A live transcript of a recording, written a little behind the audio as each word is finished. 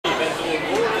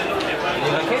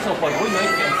Poi voi noi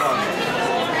che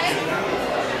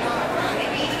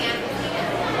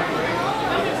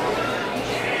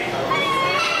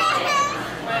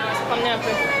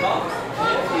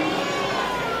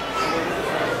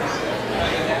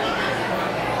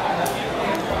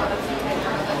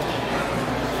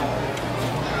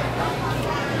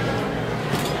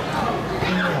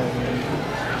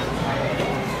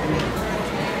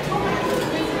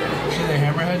See the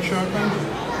hammerhead shark one?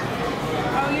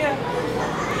 Oh yeah.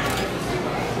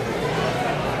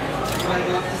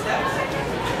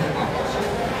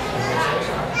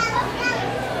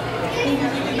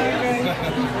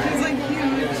 He's like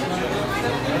huge.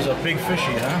 There's a big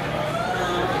fishy, huh?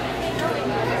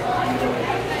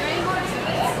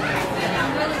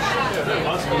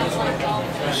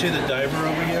 You see the diver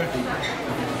over here?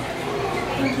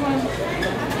 Which one? I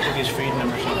think he's feeding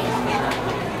him or something. I'm not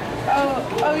sure.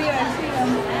 Oh yeah, I see them.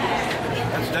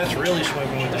 That's really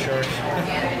swimming with the sharks.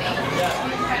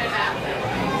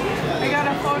 I got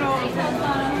a photo of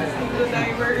the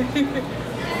diver.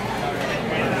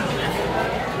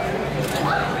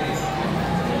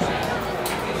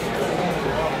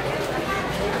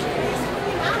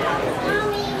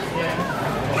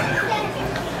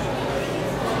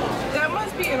 That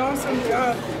must be an awesome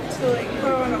job to like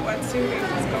put on a wetsuit and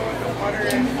just go in the water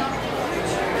and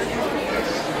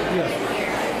Yeah.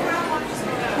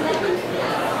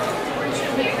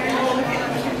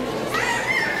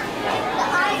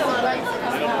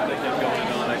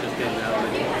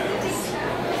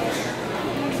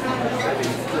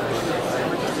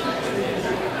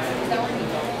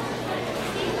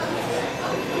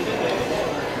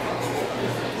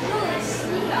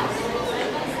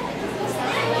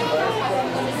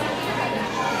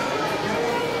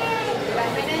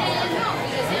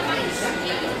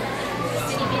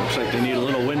 Looks like they need a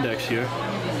little Windex here.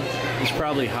 It's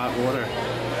probably hot water.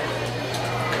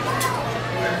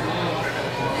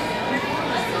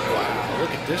 Wow,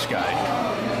 look at this guy.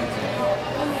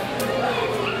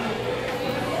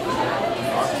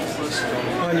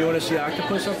 Oh, you want to see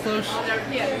octopus up close?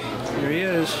 yeah. Here he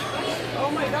is.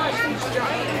 Oh my gosh, he's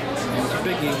giant. It's a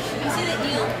biggie. You see the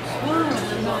eel?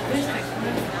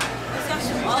 It's got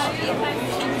some all I feel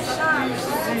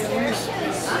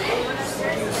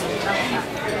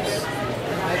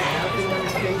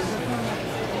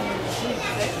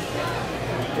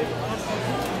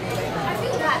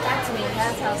that to me.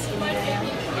 That's how skinny I am.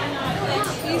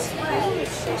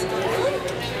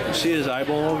 You see his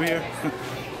eyeball over here?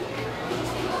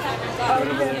 Right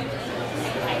over there.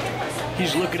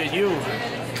 He's looking at you.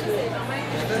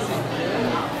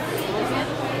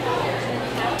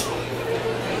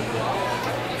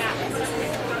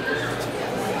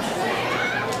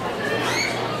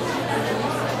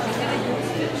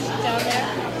 Down there.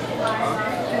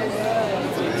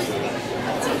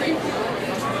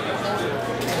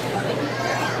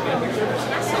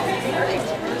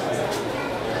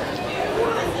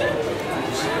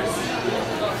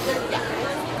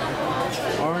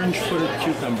 Orange-footed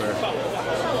cucumber.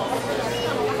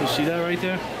 You see that right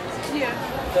there? Yeah.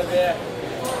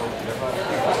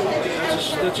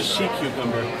 That's a sea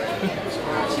cucumber.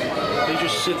 They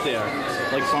just sit there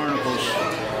like barnacles.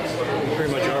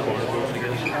 Pretty much are barnacles, I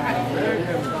guess.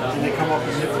 And they come up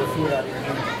and nip the food out of your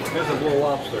hand. There's a little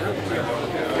lobster.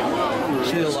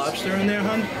 See the lobster in there,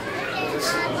 hon?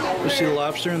 You see the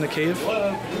lobster in the cave? See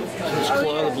this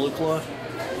claw, the blue claw?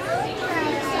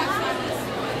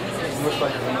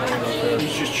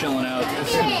 He's just chilling out.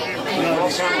 It's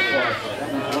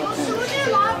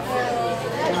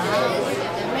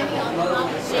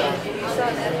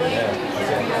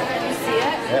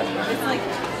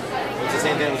the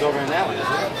same thing that was over in that one, isn't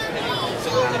it?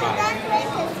 Sitting on the bottom.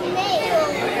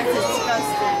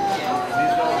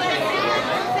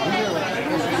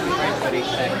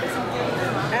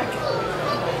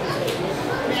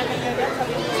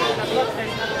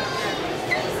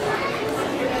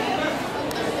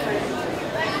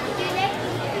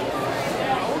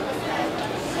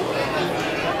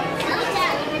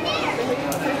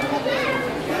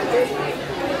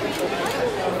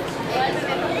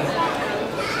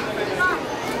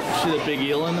 See the big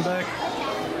eel in the back?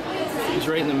 He's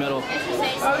right in the middle.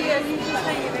 Oh yeah, he's just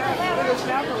hanging out with his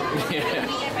snapper. Yeah.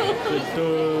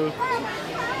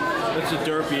 That's a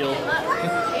derp eel.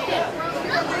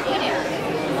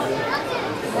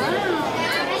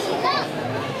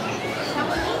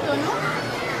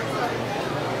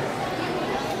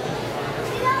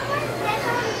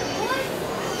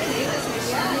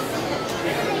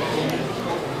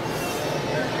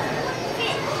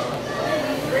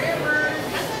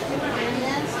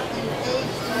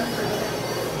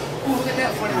 Look at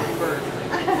that one. bird.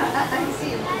 I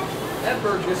see. That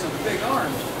bird gets some big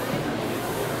arms.